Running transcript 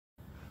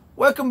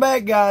Welcome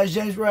back, guys.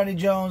 James Rodney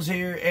Jones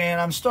here, and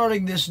I'm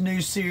starting this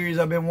new series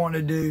I've been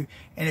wanting to do,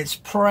 and it's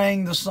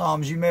praying the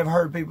Psalms. You may have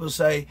heard people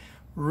say,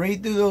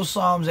 read through those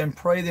Psalms and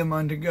pray them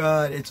unto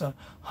God. It's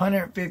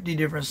 150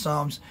 different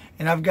Psalms,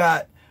 and I've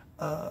got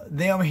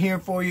them here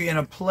for you in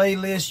a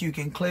playlist. You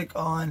can click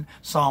on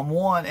Psalm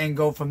 1 and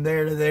go from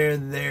there to there to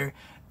there,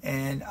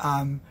 and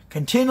I'm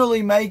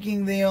continually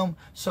making them,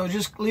 so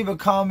just leave a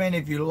comment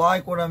if you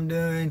like what I'm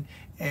doing,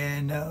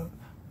 and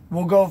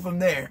we'll go from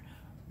there.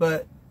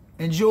 But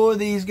enjoy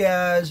these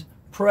guys,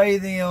 pray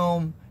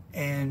them,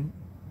 and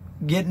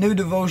get new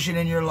devotion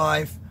in your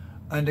life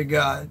unto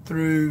God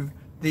through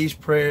these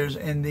prayers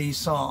and these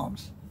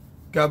Psalms.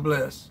 God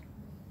bless.